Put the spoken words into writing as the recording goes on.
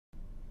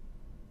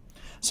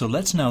So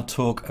let's now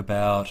talk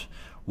about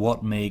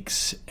what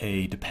makes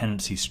a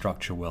dependency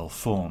structure well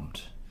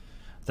formed.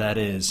 That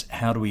is,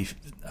 how do we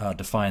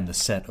define the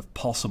set of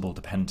possible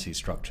dependency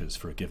structures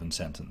for a given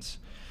sentence?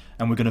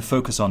 And we're going to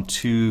focus on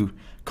two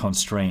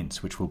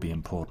constraints which will be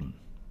important.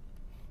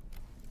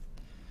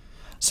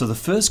 So the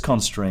first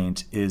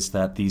constraint is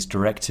that these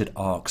directed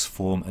arcs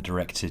form a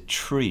directed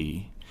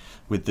tree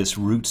with this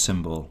root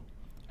symbol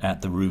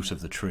at the root of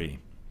the tree.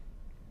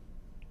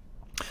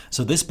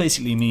 So this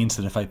basically means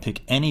that if I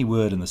pick any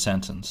word in the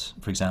sentence,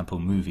 for example,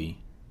 movie,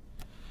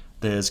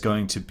 there's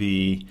going to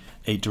be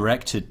a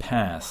directed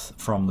path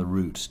from the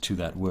root to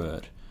that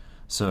word.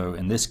 So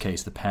in this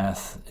case, the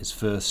path is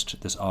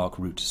first this arc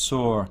root to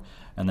saw,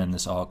 and then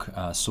this arc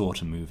saw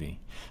to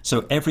movie.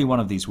 So every one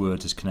of these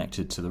words is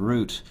connected to the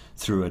root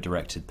through a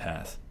directed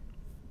path.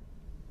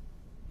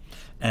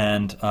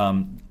 And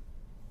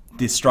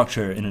this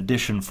structure, in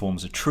addition,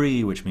 forms a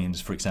tree, which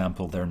means, for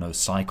example, there are no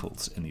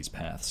cycles in these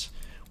paths.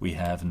 We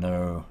have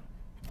no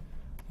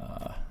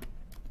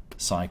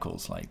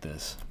cycles like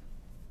this.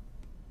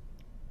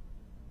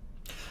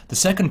 The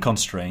second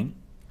constraint,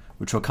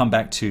 which we'll come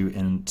back to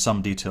in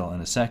some detail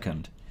in a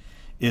second,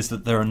 is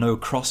that there are no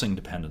crossing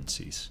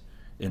dependencies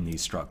in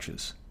these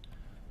structures.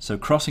 So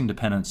crossing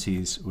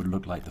dependencies would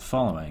look like the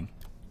following.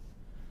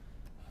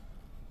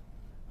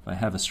 If I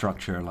have a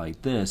structure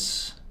like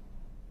this,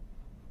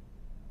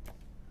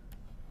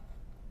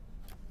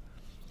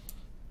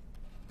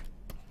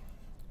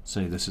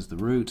 say this is the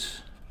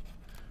root,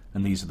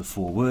 and these are the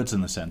four words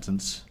in the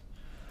sentence,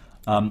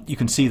 you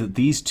can see that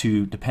these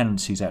two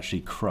dependencies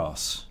actually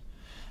cross.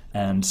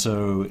 And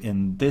so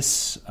in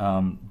this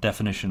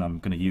definition I'm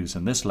going to use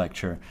in this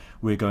lecture,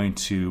 we're going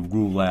to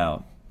rule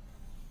out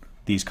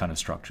these kind of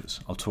structures.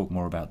 I'll talk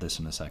more about this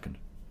in a second.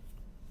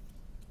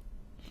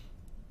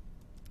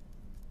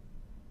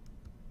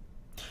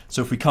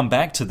 So if we come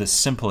back to this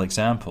simple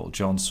example,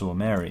 John saw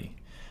Mary,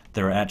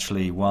 there are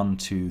actually 1,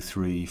 2,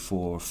 3,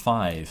 4,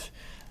 5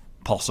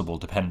 possible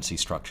dependency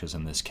structures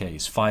in this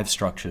case. 5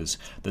 structures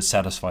that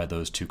satisfy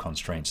those two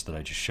constraints that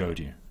I just showed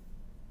you.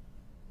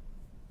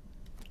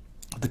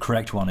 The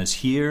correct one is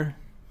here,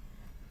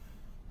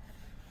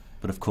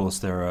 but of course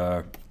there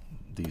are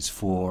these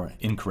 4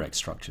 incorrect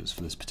structures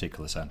for this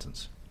particular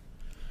sentence.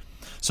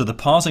 So the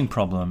parsing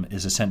problem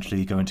is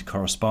essentially going to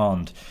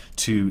correspond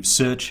to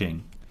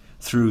searching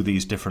through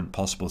these different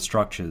possible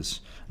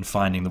structures and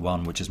finding the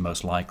one which is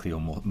most likely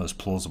or most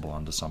plausible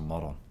under some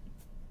model.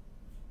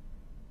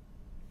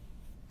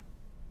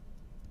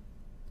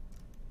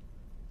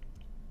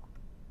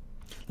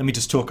 Let me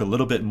just talk a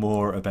little bit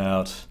more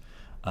about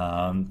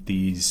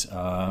these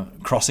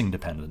crossing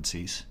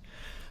dependencies.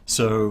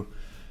 So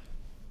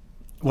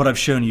what I've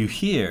shown you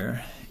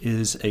here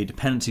is a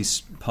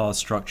dependency parse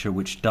structure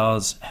which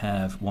does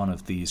have one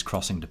of these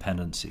crossing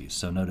dependencies.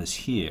 So notice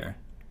here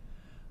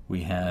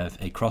we have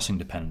a crossing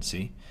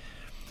dependency.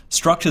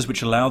 Structures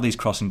which allow these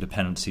crossing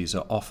dependencies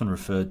are often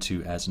referred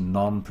to as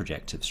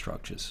non-projective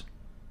structures.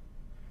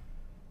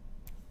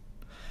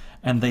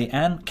 And they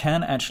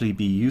can actually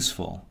be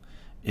useful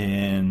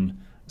in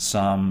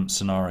some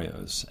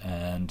scenarios,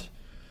 and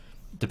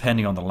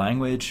depending on the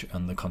language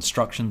and the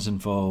constructions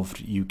involved,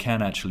 you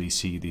can actually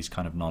see these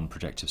kind of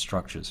non-projective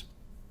structures.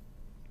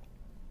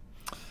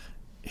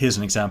 Here's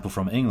an example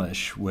from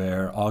English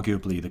where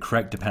arguably the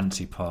correct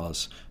dependency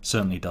parse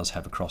certainly does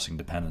have a crossing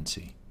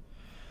dependency.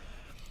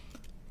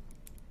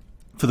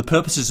 For the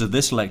purposes of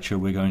this lecture,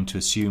 we're going to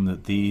assume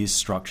that these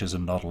structures are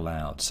not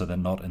allowed, so they're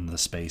not in the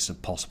space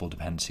of possible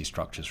dependency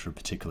structures for a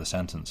particular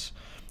sentence.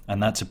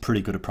 And that's a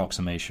pretty good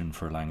approximation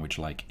for a language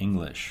like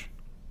English.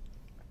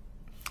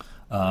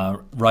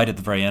 Right at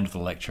the very end of the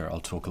lecture,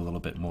 I'll talk a little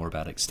bit more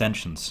about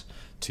extensions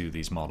to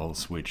these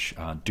models which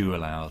do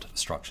allow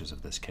structures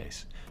of this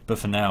case. But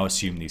for now,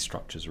 assume these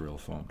structures are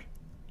ill-formed.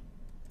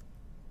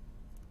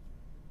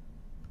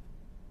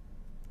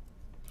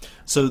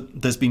 So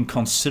there's been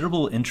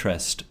considerable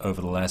interest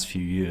over the last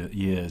few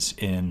years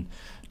in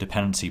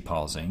dependency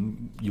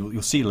parsing.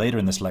 You'll see later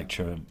in this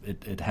lecture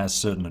it has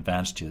certain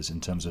advantages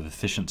in terms of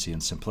efficiency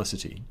and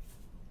simplicity.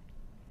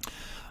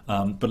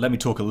 But let me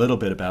talk a little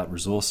bit about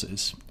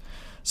resources.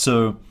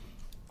 So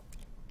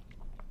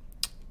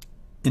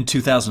in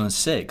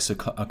 2006, a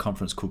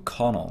conference called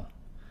Connell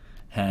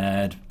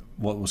had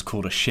what was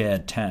called a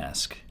shared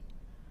task,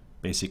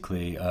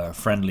 basically a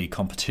friendly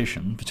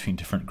competition between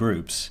different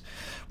groups,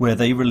 where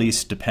they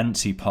released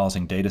dependency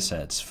parsing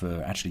datasets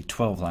for actually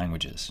 12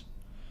 languages.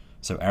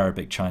 So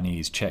Arabic,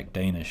 Chinese, Czech,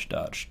 Danish,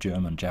 Dutch,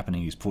 German,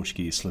 Japanese,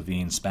 Portuguese,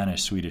 Slovene,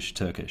 Spanish, Swedish,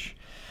 Turkish.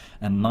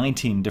 And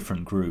 19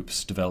 different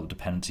groups developed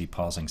dependency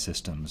parsing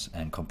systems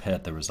and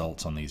compared the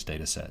results on these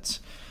datasets.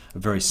 A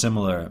very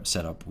similar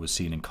setup was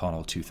seen in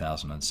Connell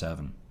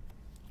 2007.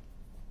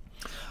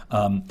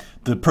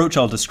 The approach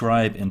I'll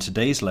describe in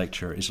today's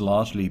lecture is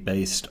largely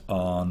based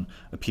on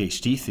a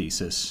PhD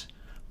thesis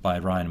by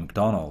Ryan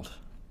McDonald,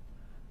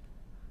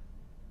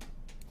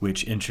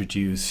 which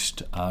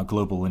introduced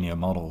global linear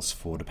models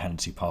for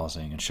dependency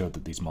parsing and showed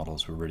that these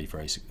models were really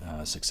very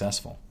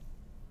successful.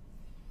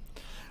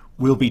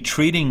 We'll be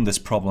treating this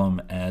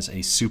problem as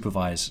a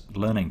supervised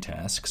learning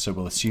task, so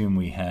we'll assume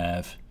we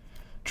have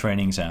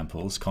training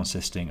examples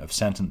consisting of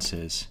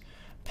sentences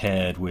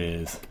paired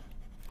with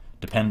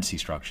dependency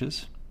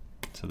structures.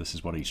 So this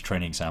is what each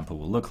training example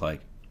will look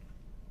like.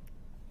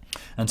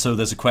 And so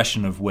there's a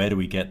question of where do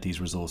we get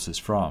these resources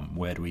from?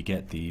 Where do we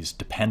get these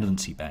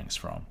dependency banks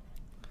from?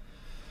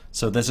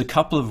 So there's a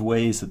couple of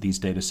ways that these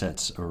data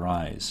sets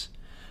arise.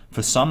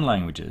 For some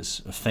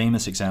languages, a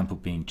famous example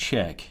being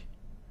Czech,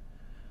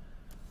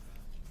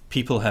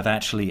 people have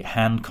actually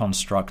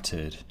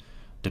hand-constructed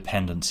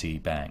dependency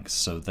banks.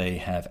 So they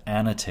have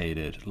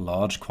annotated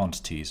large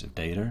quantities of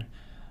data,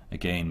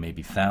 again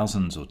maybe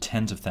thousands or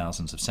tens of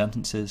thousands of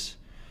sentences,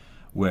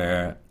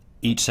 where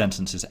each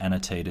sentence is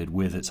annotated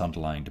with its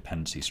underlying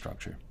dependency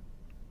structure.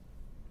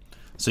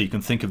 So you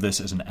can think of this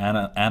as an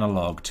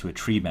analog to a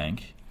tree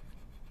bank.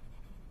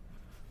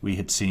 We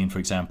had seen, for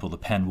example, the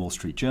Penn Wall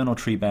Street Journal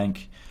tree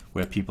bank,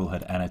 where people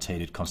had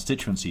annotated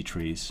constituency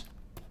trees.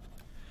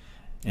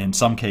 In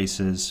some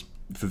cases,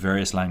 for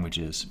various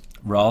languages,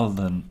 rather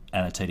than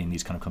annotating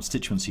these kind of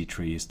constituency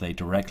trees, they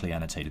directly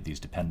annotated these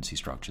dependency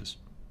structures.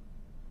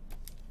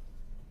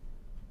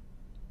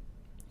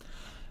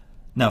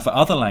 Now, for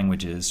other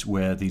languages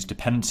where these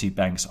dependency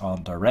banks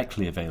aren't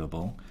directly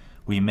available,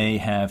 we may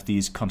have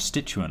these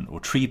constituent or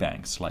tree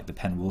banks, like the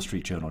Penn Wall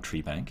Street Journal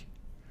tree bank.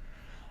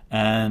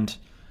 And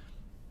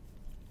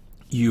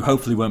you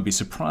hopefully won't be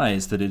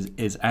surprised that it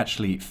is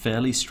actually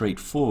fairly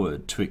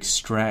straightforward to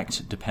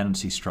extract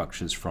dependency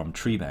structures from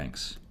tree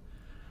banks.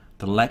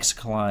 The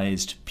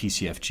lexicalized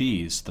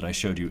PCFGs that I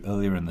showed you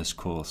earlier in this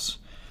course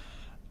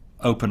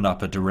opened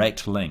up a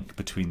direct link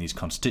between these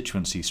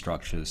constituency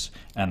structures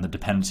and the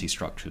dependency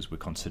structures we're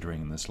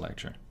considering in this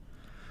lecture.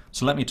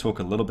 So let me talk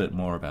a little bit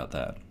more about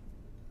that.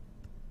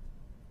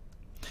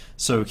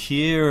 So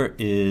here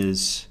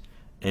is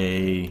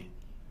a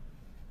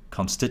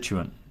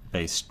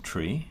constituent-based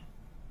tree,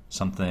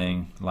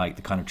 something like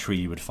the kind of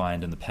tree you would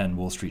find in the Penn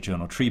Wall Street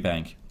Journal tree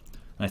bank.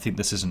 And I think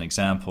this is an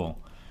example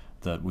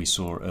that we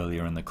saw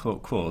earlier in the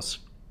course.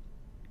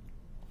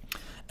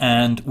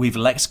 And we've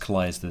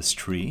lexicalized this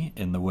tree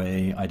in the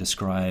way I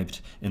described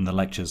in the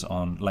lectures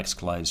on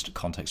lexicalized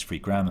context-free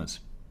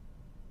grammars.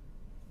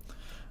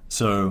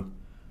 So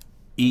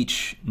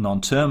each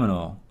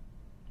non-terminal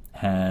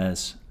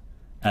has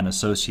an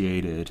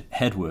associated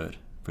head word.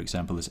 For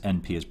example, this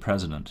NP is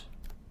president,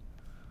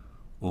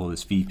 or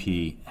this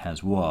VP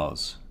has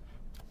was,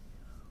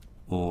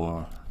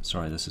 or,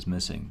 sorry, this is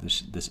missing.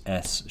 This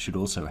S should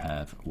also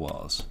have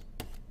was.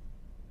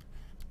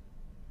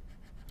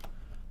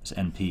 This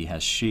NP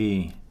has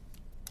she,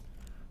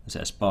 this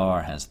S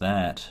bar has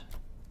that.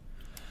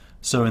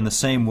 So in the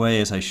same way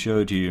as I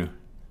showed you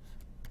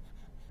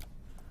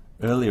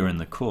earlier in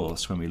the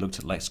course when we looked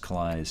at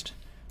lexicalized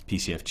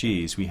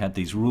PCFGs, we had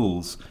these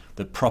rules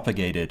that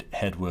propagated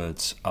head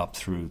words up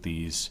through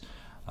these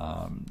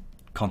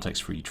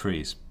context-free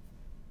trees.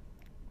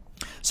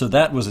 So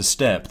that was a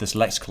step, this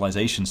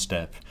lexicalization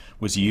step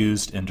was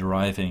used in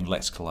deriving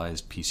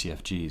lexicalized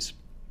PCFGs.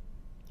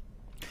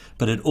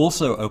 But it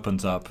also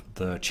opens up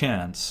the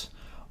chance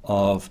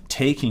of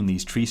taking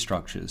these tree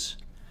structures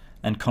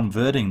and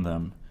converting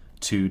them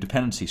to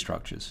dependency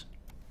structures.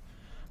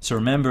 So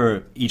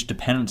remember, each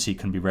dependency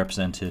can be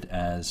represented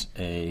as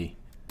a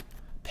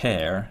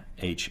pair,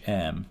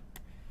 HM,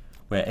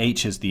 where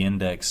H is the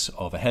index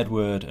of a head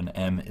word and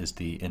M is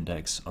the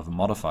index of a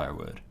modifier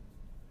word.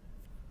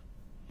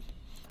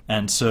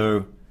 And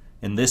so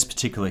in this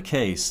particular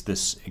case,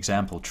 this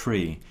example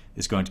tree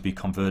is going to be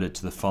converted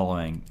to the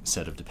following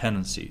set of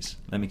dependencies.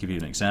 Let me give you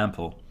an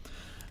example.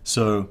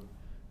 So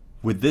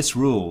with this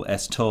rule,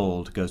 S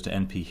told goes to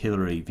NP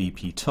Hillary,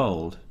 VP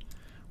told,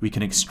 we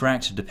can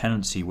extract a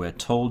dependency where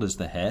told is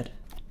the head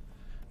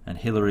and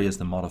Hillary is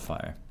the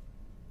modifier.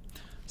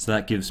 So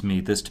that gives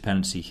me this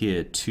dependency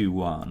here,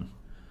 2-1.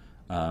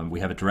 We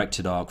have a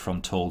directed arc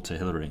from told to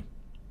Hillary.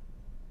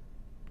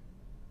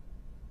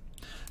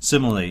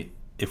 Similarly,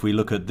 if we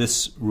look at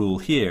this rule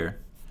here,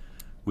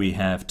 we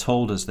have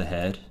told as the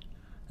head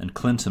and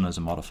Clinton as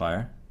a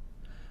modifier.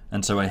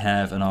 And so I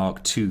have an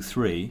arc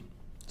 2-3.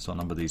 So I'll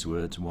number these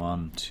words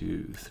 1,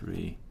 2,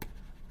 3,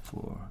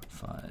 4,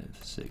 5,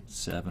 6,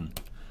 7.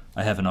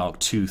 I have an arc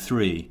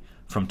 2-3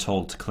 from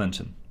told to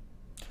Clinton.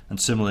 And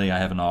similarly, I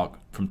have an arc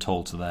from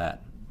told to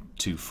that,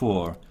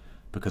 2-4,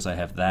 because I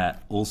have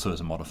that also as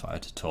a modifier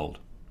to told.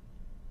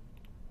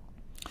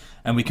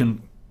 And we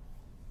can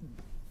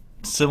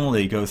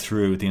similarly go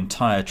through the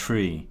entire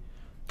tree,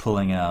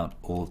 pulling out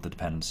all of the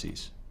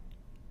dependencies.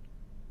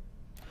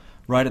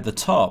 Right at the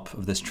top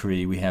of this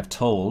tree, we have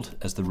told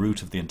as the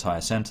root of the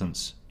entire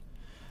sentence.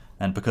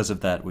 And because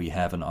of that, we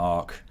have an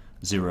arc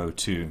 0,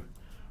 2,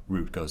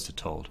 root goes to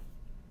told.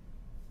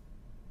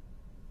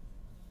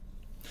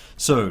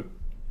 So,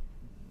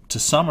 to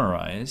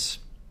summarize,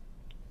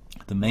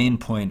 the main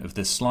point of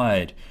this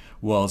slide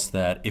was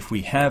that if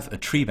we have a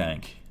tree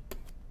bank,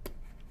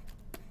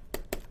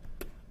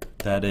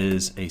 that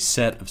is a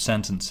set of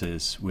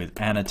sentences with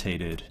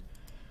annotated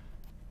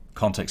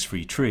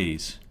context-free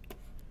trees,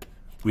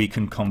 we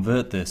can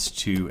convert this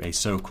to a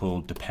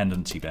so-called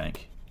dependency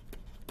bank.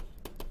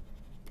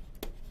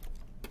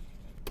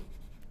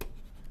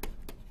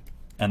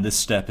 And this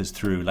step is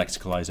through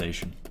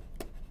lexicalization.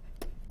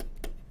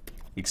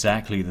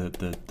 Exactly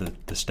the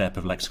step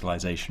of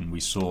lexicalization we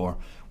saw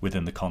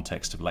within the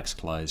context of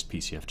lexicalized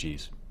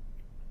PCFGs.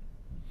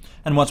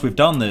 And once we've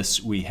done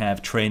this, we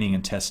have training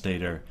and test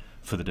data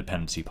for the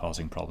dependency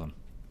parsing problem.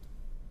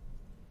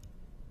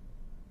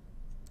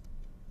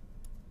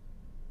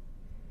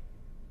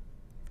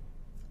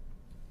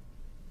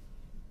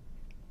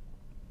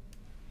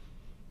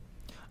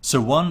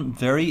 So one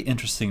very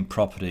interesting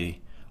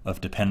property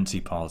of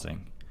dependency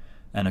parsing,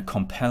 and a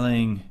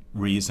compelling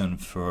reason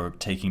for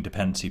taking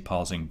dependency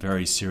parsing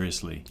very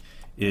seriously,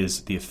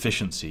 is the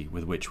efficiency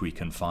with which we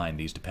can find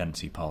these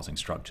dependency parsing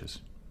structures.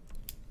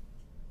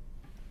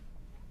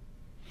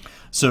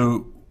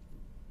 So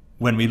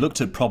when we looked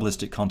at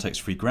probabilistic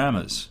context-free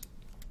grammars,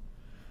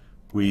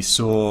 we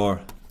saw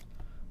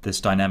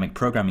this dynamic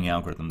programming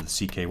algorithm, the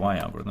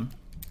CKY algorithm.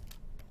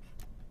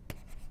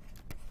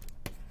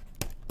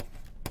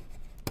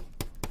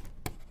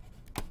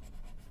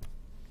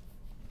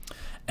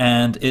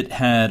 And it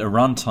had a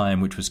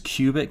runtime which was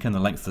cubic in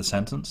the length of the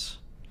sentence,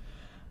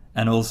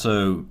 and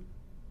also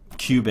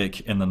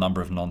cubic in the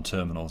number of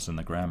non-terminals in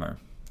the grammar.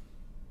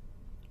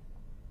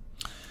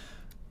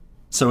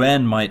 So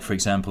n might, for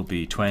example,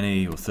 be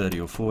 20 or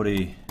 30 or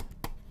 40.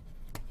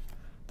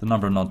 The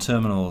number of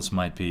non-terminals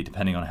might be,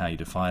 depending on how you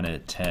define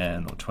it,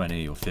 10 or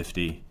 20 or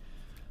 50.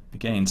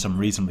 Again, some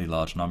reasonably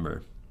large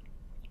number.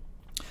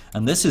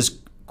 And this is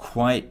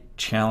quite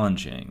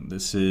challenging.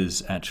 This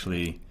is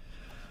actually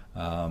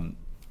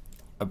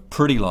a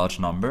pretty large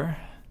number,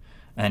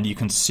 and you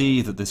can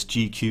see that this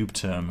g cubed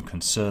term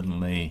can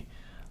certainly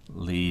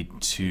lead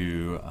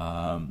to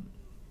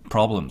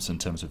problems in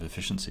terms of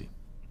efficiency.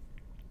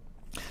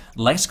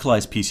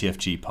 Lexicalized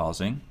PCFG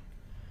parsing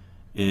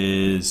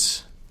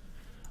is,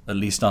 at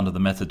least under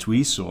the methods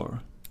we saw,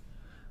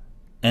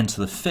 n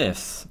to the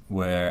fifth,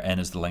 where n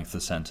is the length of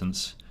the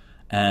sentence,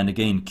 and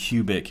again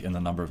cubic in the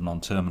number of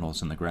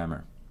non-terminals in the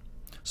grammar.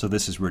 So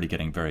this is really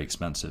getting very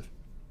expensive.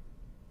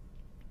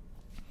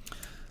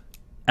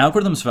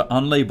 Algorithms for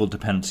unlabeled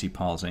dependency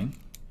parsing,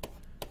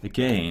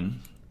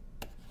 again,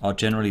 are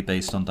generally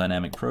based on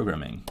dynamic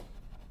programming.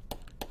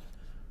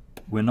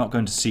 We're not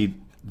going to see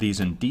these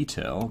in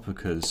detail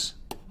because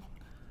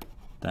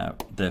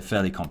they're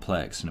fairly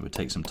complex and it would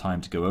take some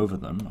time to go over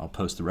them. I'll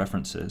post the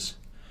references.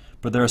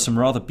 But there are some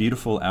rather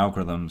beautiful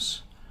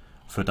algorithms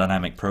for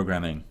dynamic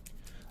programming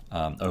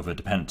over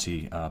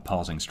dependency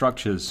parsing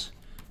structures,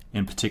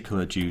 in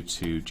particular due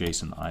to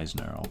Jason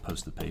Eisner. I'll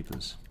post the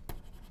papers.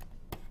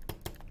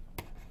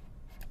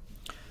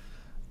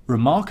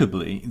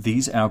 Remarkably,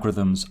 these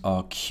algorithms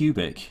are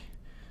cubic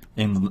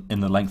in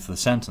the length of the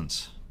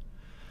sentence,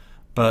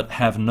 but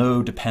have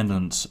no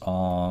dependence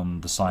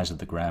on the size of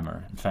the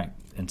grammar. In fact,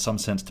 in some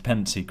sense,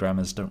 dependency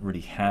grammars don't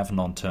really have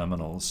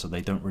non-terminals, so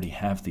they don't really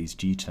have these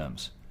G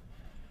terms.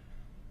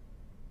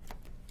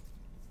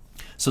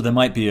 So there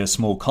might be a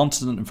small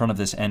constant in front of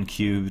this n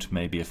cubed,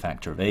 maybe a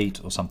factor of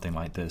 8 or something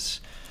like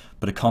this,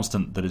 but a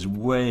constant that is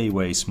way,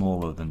 way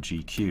smaller than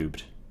G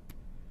cubed.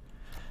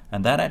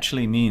 And that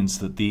actually means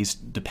that these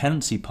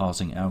dependency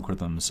parsing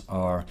algorithms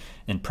are,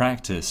 in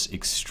practice,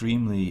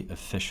 extremely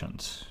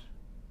efficient.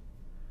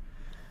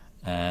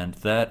 And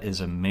that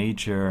is a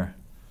major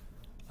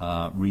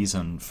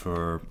reason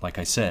for, like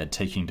I said,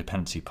 taking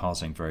dependency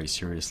parsing very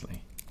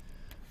seriously.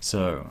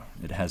 So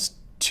it has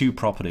two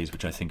properties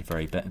which I think are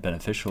very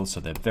beneficial. So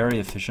they're very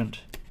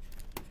efficient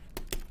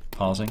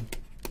parsing.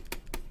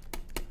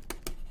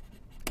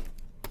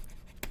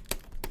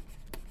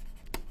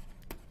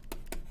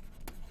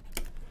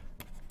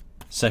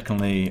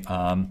 Secondly,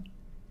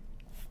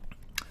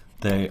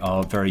 they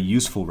are very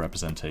useful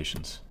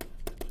representations.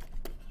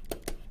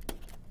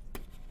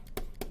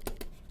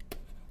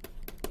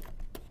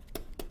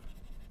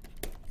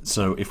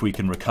 So if we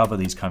can recover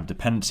these kind of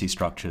dependency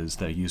structures,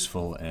 they're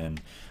useful in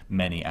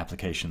many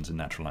applications in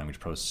natural language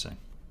processing.